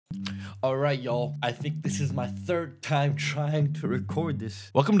All right, y'all. I think this is my third time trying to record this.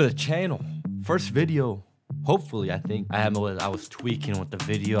 Welcome to the channel. First video. Hopefully, I think. I was tweaking with the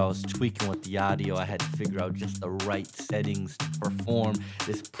video. I was tweaking with the audio. I had to figure out just the right settings to perform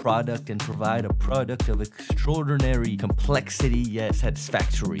this product and provide a product of extraordinary complexity yet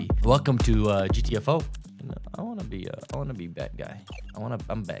satisfactory. Welcome to GTFO. I wanna be bad guy.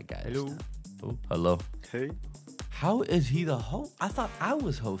 I'm bad guy. Hello. Oh, hello. Hey. How is he the host? I thought I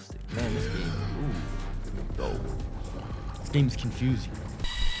was hosting. Man, this game. Ooh. Oh. This game's confusing.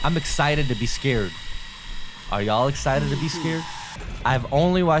 I'm excited to be scared. Are y'all excited to be scared? I've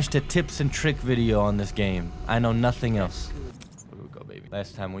only watched a tips and trick video on this game. I know nothing else. Here we go, baby.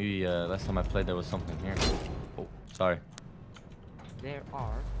 Last time I played, there was something here. Oh, sorry. There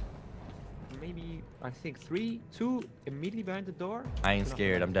are maybe, I think, 2 immediately behind the door. I ain't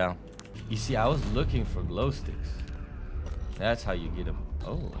scared. I'm down. You see, I was looking for glow sticks. That's how you get them.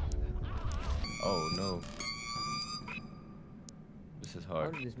 Oh. Oh, no. This is How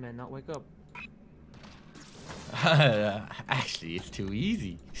hard. did this man not wake up? Actually, it's too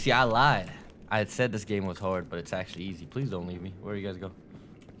easy. See, I lied. I had said this game was hard, but it's actually easy. Please don't leave me. Where do you guys go?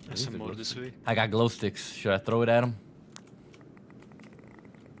 There's some more this way. I got glow sticks. Should I throw it at him?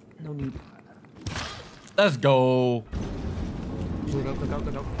 No need. Let's go. Go.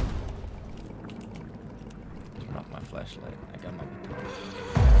 Turn off my flashlight. I got my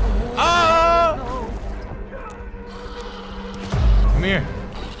Ah! Come here.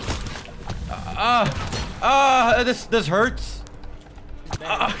 This hurts.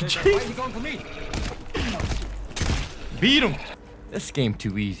 Why is he going for me? Beat him. This game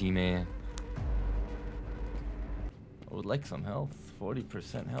too easy, man. I would like some health.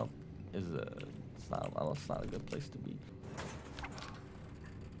 40% health is it's not a good place to be.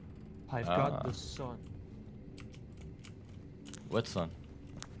 I've got the sun. What sun?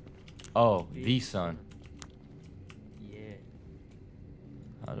 Oh, the sun. Yeah.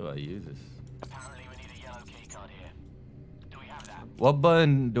 How do I use this? Apparently we need a yellow key card here. Do we have that? What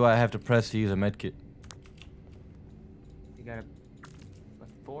button do I have to press to use a medkit? You gotta... What,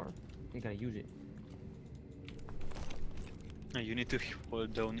 4? You gotta use it. You need to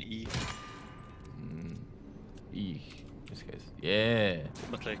hold down E, E. This guy's. Yeah.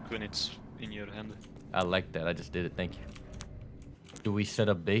 but like when it's in your hand. I like that. I just did it. Thank you. Do we set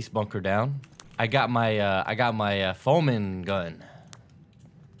up base bunker down? I got my foaming gun.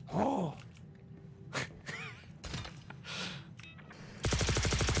 Oh!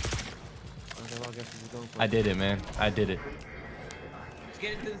 I did it, man. I did it. Let's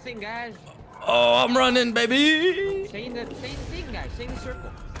get into the thing, guys. Oh, I'm running, baby. Stay in the thing, guys. Stay in the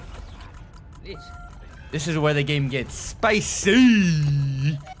circle. This is where the game gets spicy.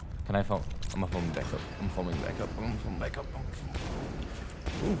 Can I foam? I'm gonna foam back up. I'm foaming back up. I'm foaming back up.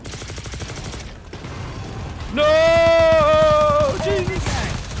 Ooh. No! Jesus!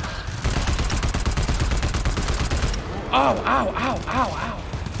 Ow, ow, ow, ow, ow.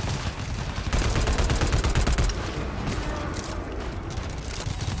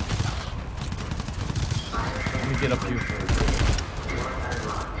 Let me get up here.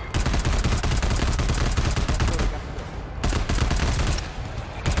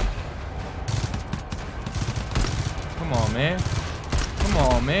 Come on, man. Come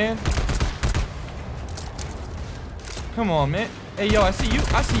on, man. Come on, man. Hey, yo, I see you.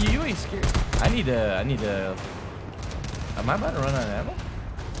 I see you. You ain't scared. I need to. Am I about to run out of ammo?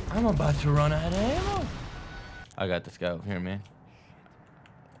 I'm about to run out of ammo. I got this guy over here, man.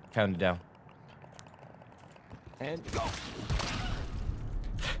 Count it down. And go.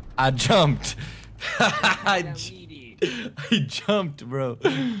 I jumped. I jumped, bro.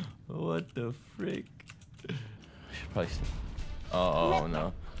 What the frick? I should probably stop. Oh,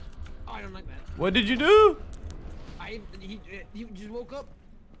 no. I don't like that. What did you do? He just woke up.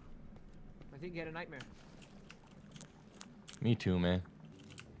 I think he had a nightmare. Me too, man.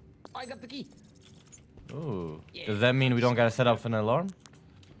 I got the key. Oh. Yeah. Does that mean we don't gotta set up an alarm?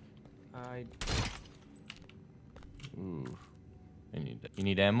 Ooh. You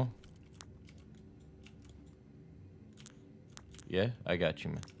need ammo? Yeah, I got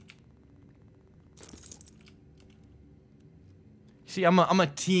you, man. See, I'm a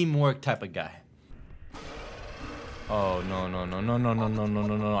teamwork type of guy. Oh no!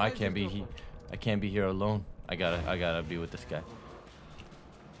 I can't be here alone. I gotta be with this guy.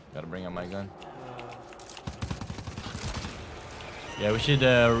 Gotta bring out my gun. Yeah, we should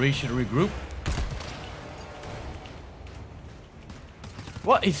regroup.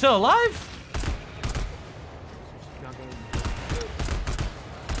 What? He's still alive?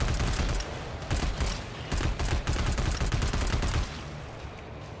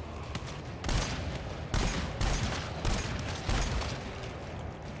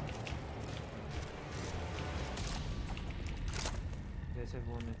 guys have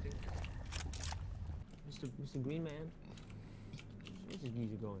one, I think. Mr. Green Man. Where's this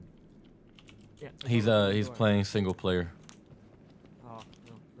geezer going? Yeah. He's playing single player. Oh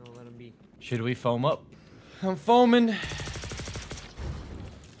no, let him be. Should we foam up? I'm foaming.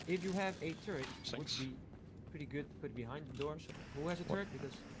 If you have a turret, it would Thanks. be pretty good to put behind the door. So who has a turret?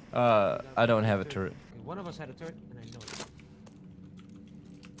 Because I don't have a turret. okay, one of us had a turret, and I know it.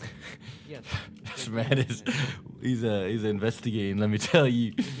 Yes. This man is he's investigating. Let me tell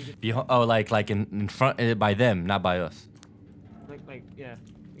you. Oh, like in front by them, not by us. Like yeah,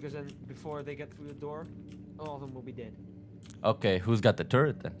 because then before they get through the door, all of them will be dead. Okay, who's got the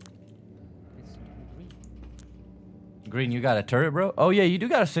turret then? It's green. Green, you got a turret, bro? Oh yeah, you do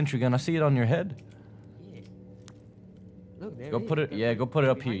got a sentry gun. I see it on your head. Yeah. Look there. Go put it. Yeah, go put it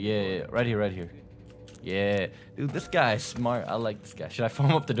up here. Yeah, right here, right here. Yeah, dude, this guy is smart. I like this guy. Should I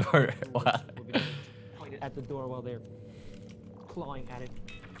foam up the door? Wow. Point it at the door while they're clawing at it.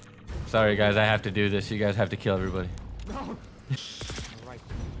 Sorry guys, I have to do this. You guys have to kill everybody. No. Alright.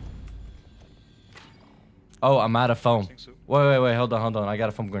 Oh, I'm out of foam. think so. Wait, hold on. I got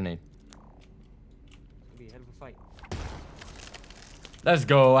a foam grenade. It's gonna be a hell of a fight. Let's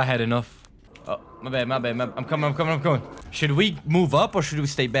go. I had enough. Oh, my bad. I'm coming. Should we move up or should we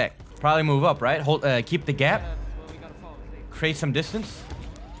stay back? Probably move up, right? Hold, keep the gap. Well, we gotta follow the Create some distance.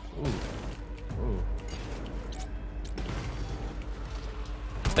 Ooh.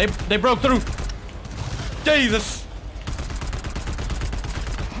 They broke through. Jesus.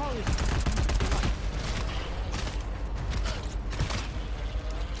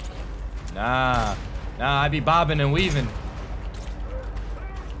 Nah, I be bobbing and weaving.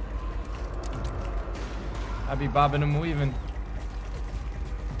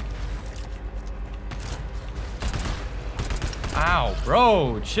 Ow,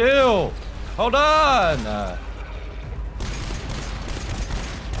 bro, chill. Hold on.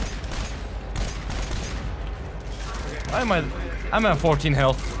 I'm at 14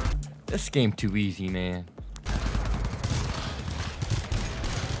 health. This game too easy, man.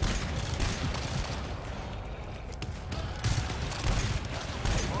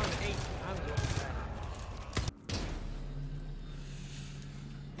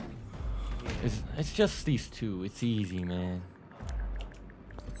 It's just these two. It's easy, man.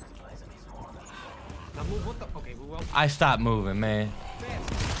 Now move, what the? Okay, well. I stopped moving, man.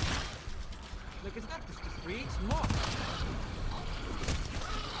 Look, it's not just the three, it's more.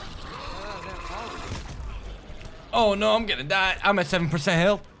 Oh no, I'm gonna die. I'm at 7%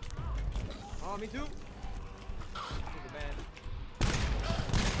 health. Oh, me too.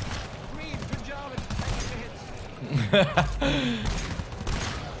 Green, good job at taking the hits.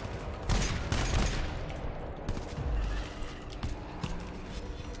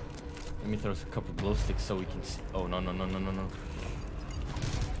 Let me throw a couple glow sticks so we can see. Oh no.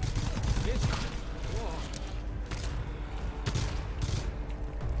 Yes. Whoa.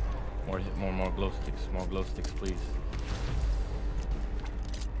 More glow sticks, please.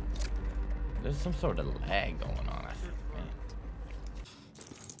 There's some sort of lag going on, I think, man.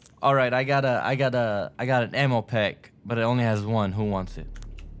 All right, I got an ammo pack, but it only has one. Who wants it?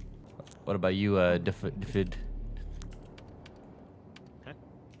 What about you, Defid? Huh?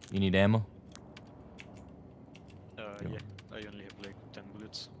 You need ammo? Yeah, I only have like 10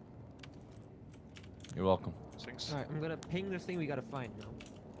 bullets. You're welcome. Thanks. Alright, I'm gonna ping this thing we gotta find now.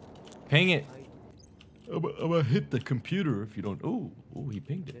 Ping it. I'm gonna hit the computer if you don't. Ooh, he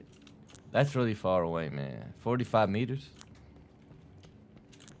pinged it. That's really far away, man. 45 meters.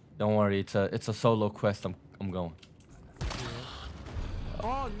 Don't worry, it's a solo quest. I'm going. Yeah.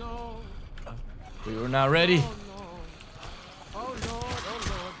 Oh no! We were not ready. Oh no! Oh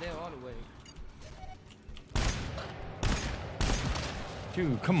Lord, they're all the way.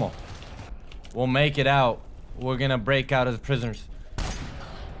 Dude, come on. We'll make it out. We're gonna break out as prisoners.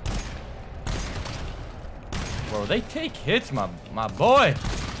 Bro, they take hits, my boy.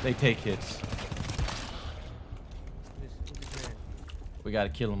 They take hits. This man. We gotta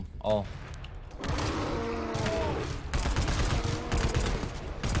kill them all.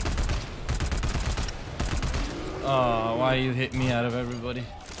 Oh, why you hit me out of everybody?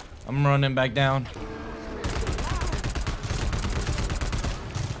 I'm running back down.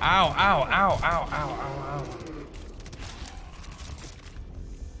 Ow.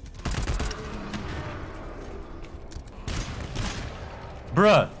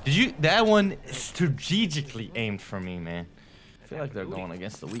 Bruh, that one strategically aimed for me, man. I feel like they're going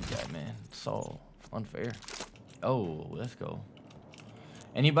against the weak guy, man. It's so unfair. Oh, let's go.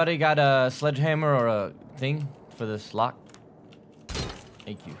 Anybody got a sledgehammer or a thing for this lock?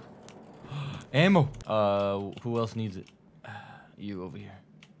 Thank you. Ammo. Who else needs it? You over here.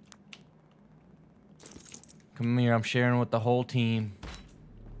 Come here, I'm sharing with the whole team.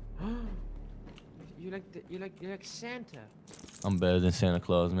 You're like Santa. I'm better than Santa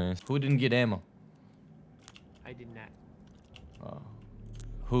Claus, man. Who didn't get ammo? I did not.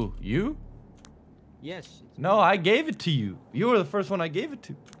 Who? You? Yes. No, I gave it to you. You were the first one I gave it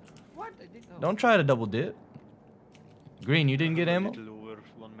to. What? I didn't know. Don't try to double dip. Green, you didn't get A ammo? little over,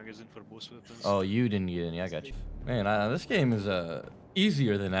 one magazine for both weapons. Oh, you didn't get any. I got you. Man, this game is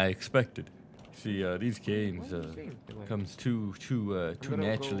easier than I expected. See, these games comes too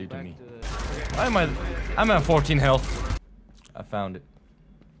naturally to me. I'm at 14 health. I found it.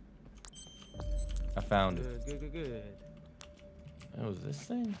 I found it. Good. Oh, was this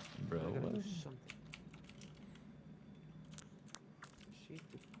thing? Bro, I gotta what do is it? something.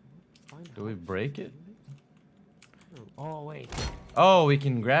 Do we break it? Oh wait. Oh, we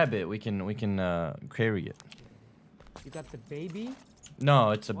can grab it. We can carry it. You got the baby?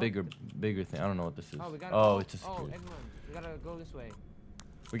 No, it's a What? bigger thing. I don't know what this is. Oh, we gotta. Oh, it's a Oh, security. everyone, we gotta go this way.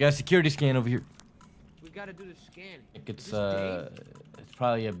 We got a security scan over here. We gotta do the scan. Like Is it's this Dave? it's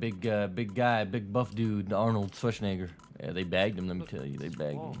probably a big guy, big buff dude, Arnold Schwarzenegger. Yeah, they bagged him. Let me Look, tell you, they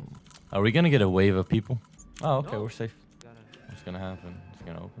bagged oh. him. Are we gonna get a wave of people? Oh, okay, No. we're safe. Gotta. What's gonna happen? It's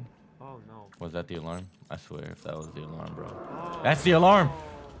gonna open. Oh no. Was that the alarm? I swear, if that was the alarm, bro. Oh. That's the alarm.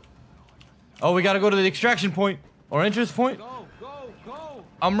 Oh, we gotta go to the extraction point or entrance point. Go.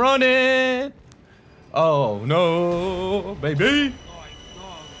 I'm running. Oh no, baby.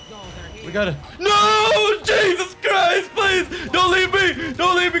 No, they're here. We gotta. No, Jesus Christ, please, don't leave me.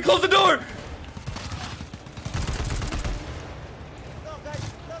 Don't leave me. Close the door. No, guys,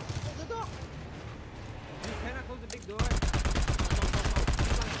 close the door. You cannot close the big door. No.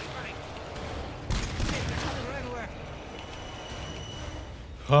 Keep running. Shit, they're coming everywhere.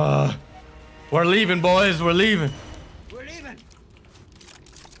 We're leaving, boys. We're leaving. We're leaving.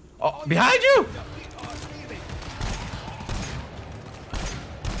 Oh, behind you.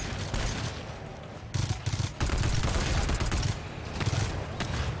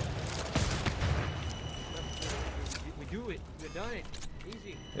 We do it. We've done it.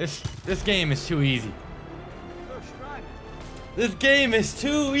 Easy. This game is too easy. First try. This game is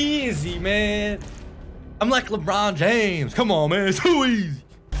too easy, man. I'm like LeBron James. Come on, man. It's too easy.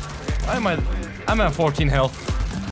 I'm at 14 health.